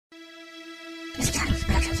Did you see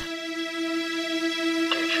that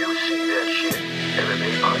shit?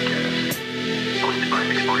 MMA podcast. Hosted by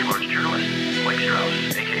mixed martial arts journalist Mike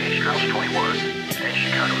Strauss, aka Strauss21, and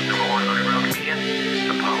Chicago's number one underground comedian,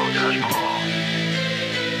 Apollo Taj Mahal.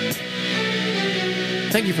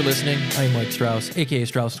 Thank you for listening. I'm Mike Strauss, aka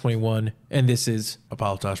Strauss21, and this is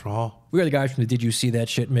Apollo Taj Mahal. We are the guys from the Did You See That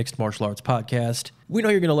Shit Mixed Martial Arts podcast. We know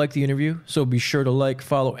you're going to like the interview, so be sure to like,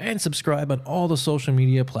 follow, and subscribe on all the social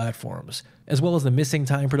media platforms, as well as the Missing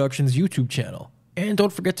Time Productions YouTube channel. And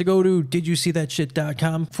don't forget to go to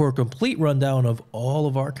didyousseethatshit.com for a complete rundown of all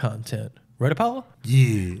of our content. Right, Apollo?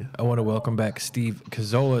 Yeah. I want to welcome back Steve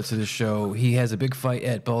Kozola to the show. He has a big fight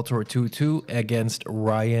at Bellator 22 against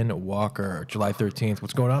Ryan Walker, July 13th.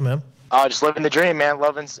 What's going on, man? Just living the dream, man.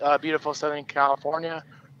 Loving beautiful Southern California.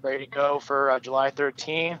 Ready to go for July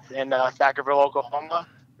 13th in Thackerville, Oklahoma.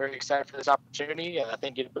 Very excited for this opportunity.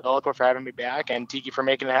 Thank you to Bellator for having me back and Tiki for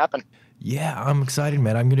making it happen. Yeah, I'm excited,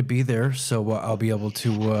 man. I'm going to be there, so I'll be able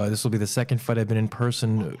to, this will be the second fight I've been in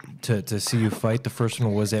person to see you fight. The first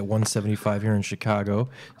one was at 175 here in Chicago,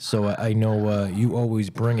 so I know you always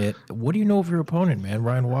bring it. What do you know of your opponent, man,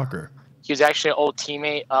 Ryan Walker? He was actually an old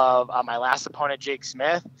teammate of my last opponent, Jake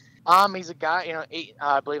Smith. He's a guy,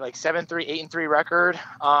 I believe like 7-3, 8-3 record.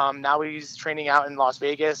 Now he's training out in Las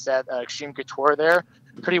Vegas at Extreme Couture there.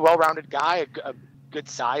 Pretty well-rounded guy, a good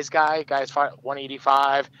size guy. Guy's fought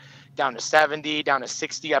 185. Down to 70, down to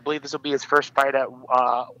 60. I believe this will be his first fight at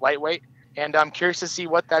lightweight. And I'm curious to see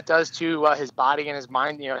what that does to his body and his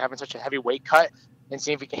mind, having such a heavy weight cut, and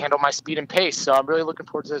see if he can handle my speed and pace. So I'm really looking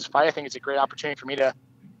forward to this fight. I think it's a great opportunity for me to,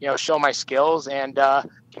 show my skills and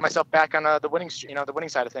get myself back on the winning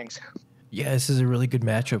side of things. Yeah, this is a really good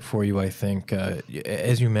matchup for you, I think.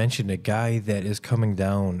 As you mentioned, a guy that is coming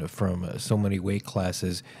down from so many weight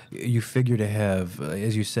classes, you figure to have,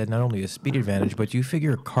 as you said, not only a speed advantage, but you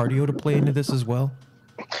figure cardio to play into this as well?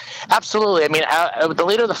 Absolutely. I mean, the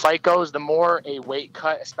later the fight goes, the more a weight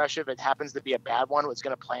cut, especially if it happens to be a bad one, is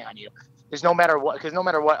going to play on you. Because no matter what,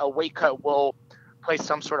 a weight cut will play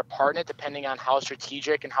some sort of part in it, depending on how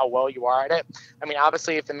strategic and how well you are at it. I mean,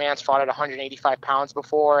 obviously, if the man's fought at 185 pounds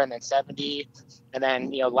before and then 70, and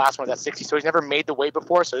then, the last one was at 60, so he's never made the weight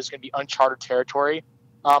before, so this is going to be uncharted territory,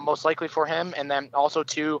 most likely for him. And then also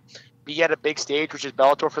to be at a big stage, which is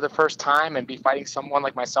Bellator for the first time, and be fighting someone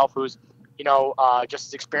like myself who's, just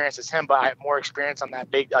as experienced as him, but I have more experience on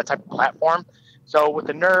that big type of platform. So with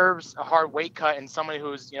the nerves, a hard weight cut, and somebody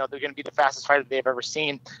who's, they're going to be the fastest fighter they've ever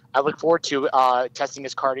seen, I look forward to testing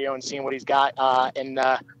his cardio and seeing what he's got in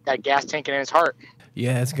that gas tank in his heart.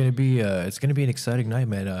 Yeah, it's gonna be an exciting night,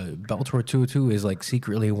 man. Bellator 22 is like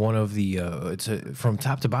secretly one of the from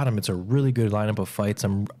top to bottom, it's a really good lineup of fights.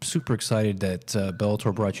 I'm super excited that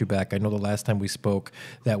Bellator brought you back. I know the last time we spoke,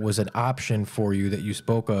 that was an option for you that you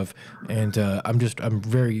spoke of, and I'm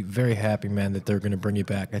very, very happy, man, that they're gonna bring you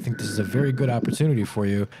back. I think this is a very good opportunity for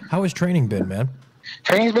you. How has training been, man?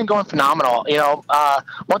 Training's been going phenomenal.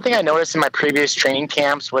 One thing I noticed in my previous training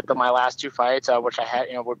camps with my last two fights, which I had,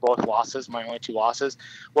 were both losses, my only two losses,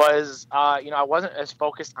 was, I wasn't as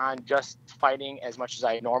focused on just fighting as much as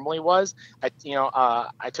I normally was.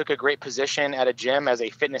 I took a great position at a gym as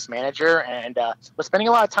a fitness manager and was spending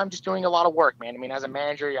a lot of time just doing a lot of work, man. I mean, as a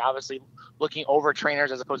manager, you're obviously looking over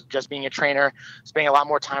trainers as opposed to just being a trainer, spending a lot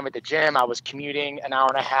more time at the gym. I was commuting an hour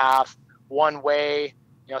and a half one way,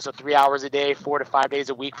 so 3 hours a day, 4 to 5 days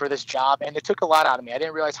a week for this job. And it took a lot out of me. I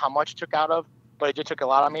didn't realize how much it took out of, but it just took a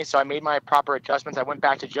lot out of me. So I made my proper adjustments. I went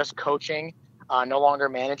back to just coaching, no longer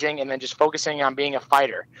managing, and then just focusing on being a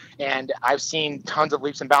fighter. And I've seen tons of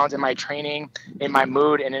leaps and bounds in my training, in my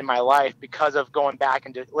mood, and in my life because of going back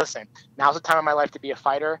and just, listen, now's the time of my life to be a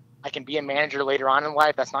fighter. I can be a manager later on in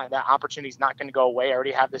life. That opportunity is not going to go away. I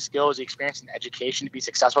already have the skills, the experience, and the education to be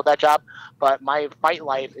successful at that job. But my fight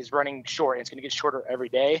life is running short. It's going to get shorter every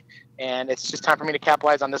day. And it's just time for me to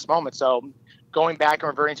capitalize on this moment. So going back and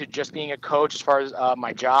reverting to just being a coach as far as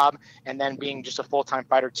my job, and then being just a full-time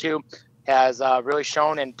fighter too, has really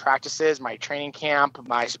shown in practices, my training camp,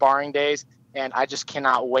 my sparring days. And I just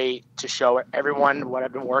cannot wait to show everyone what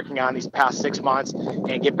I've been working on these past 6 months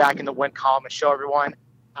and get back in the win column and show everyone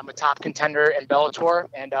I'm a top contender in Bellator.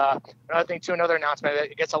 And another announcement, I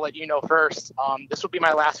guess I'll let you know first. This will be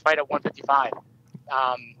my last fight at 155.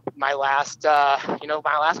 My last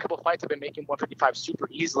couple of fights I've been making 155 super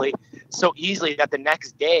easily, so easily that the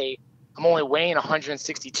next day I'm only weighing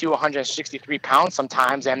 162, 163 pounds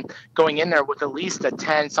sometimes, and going in there with at least a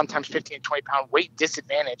 10, sometimes 15 and 20 pound weight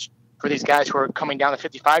disadvantage for these guys who are coming down to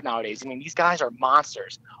 55 nowadays. I mean, these guys are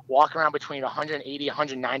monsters, walking around between 180,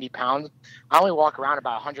 190 pounds. I only walk around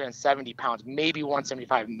about 170 pounds, maybe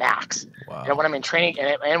 175 max. Wow. And when I'm in training,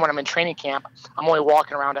 and when I'm in training camp, I'm only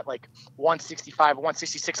walking around at like 165,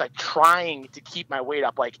 166, like trying to keep my weight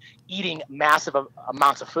up, like eating massive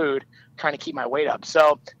amounts of food, trying to keep my weight up.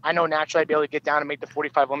 So I know naturally I'd be able to get down and make the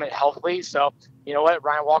 45 limit healthily. So you know what?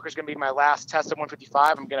 Ryan Walker's going to be my last test of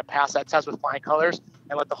 155. I'm going to pass that test with flying colors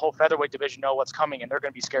and let the whole featherweight division know what's coming, and they're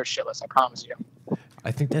going to be scared shitless. I promise you.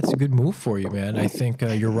 I think that's a good move for you, man. I think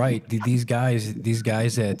you're right. These guys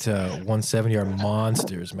at 170 are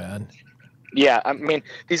monsters, man. Yeah, I mean,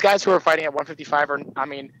 these guys who are fighting at 155 are, I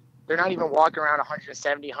mean, they're not even walking around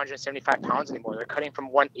 170, 175 pounds anymore. They're cutting from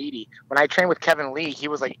 180. When I trained with Kevin Lee, he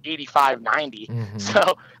was like 85, 90. Mm-hmm.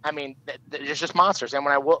 So, I mean, they're just monsters. And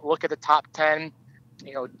when I look at the top 10,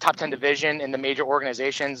 top 10 division in the major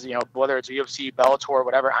organizations, whether it's UFC, Bellator, or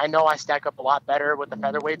whatever, I know I stack up a lot better with the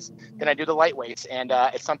featherweights than I do the lightweights. And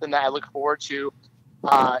it's something that I look forward to,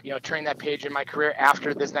 turning that page in my career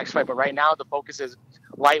after this next fight. But right now, the focus is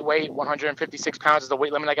lightweight. 156 pounds is the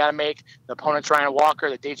weight limit I got to make. The opponent's Ryan Walker.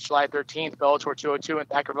 The date's July 13th, Bellator 202 in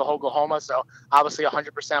Thackerville, Oklahoma. So obviously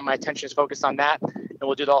 100% of my attention is focused on that, and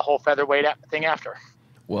we'll do the whole featherweight thing after.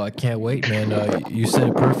 Well, I can't wait, man. You said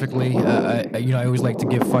it perfectly. I always like to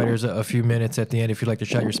give fighters a few minutes at the end. If you'd like to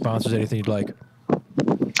shout your sponsors, anything you'd like.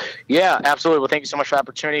 Yeah, absolutely. Well, thank you so much for the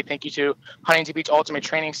opportunity. Thank you to Huntington Beach Ultimate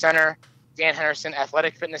Training Center, Dan Henderson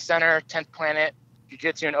Athletic Fitness Center, 10th Planet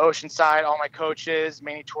Jiu-Jitsu in Oceanside, all my coaches,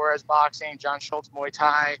 Manny Torres Boxing, John Schultz Muay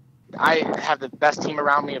Thai. I have the best team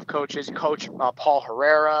around me of coaches. Coach Paul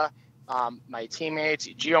Herrera, my teammates,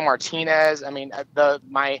 Gio Martinez. I mean,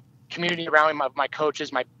 my community around me, my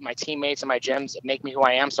coaches, my teammates, and my gyms make me who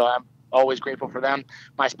I am. So I'm always grateful for them.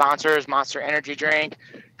 My sponsors, Monster Energy Drink,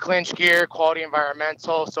 Clinch Gear, Quality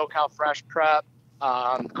Environmental, SoCal Fresh Prep,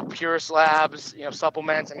 Purist Labs,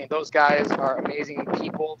 supplements. I mean, those guys are amazing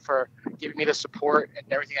people for giving me the support and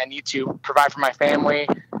everything I need to provide for my family,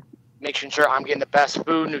 making sure I'm getting the best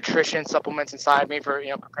food, nutrition, supplements inside me for,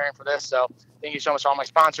 preparing for this. So thank you so much to all my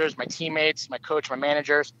sponsors, my teammates, my coach, my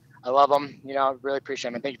managers. I love them. Really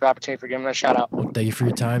appreciate them. Thank you for the opportunity for giving me a shout out. Well, thank you for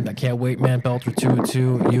your time. I can't wait, man. Bellator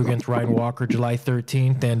 202, you against Ryan Walker, July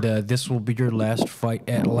 13th. And this will be your last fight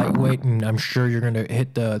at lightweight. And I'm sure you're going to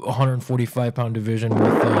hit the 145-pound division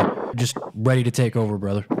with just ready to take over,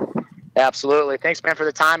 brother. Absolutely. Thanks, man, for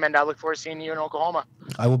the time. And I look forward to seeing you in Oklahoma.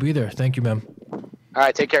 I will be there. Thank you, man. All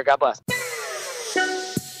right. Take care. God bless.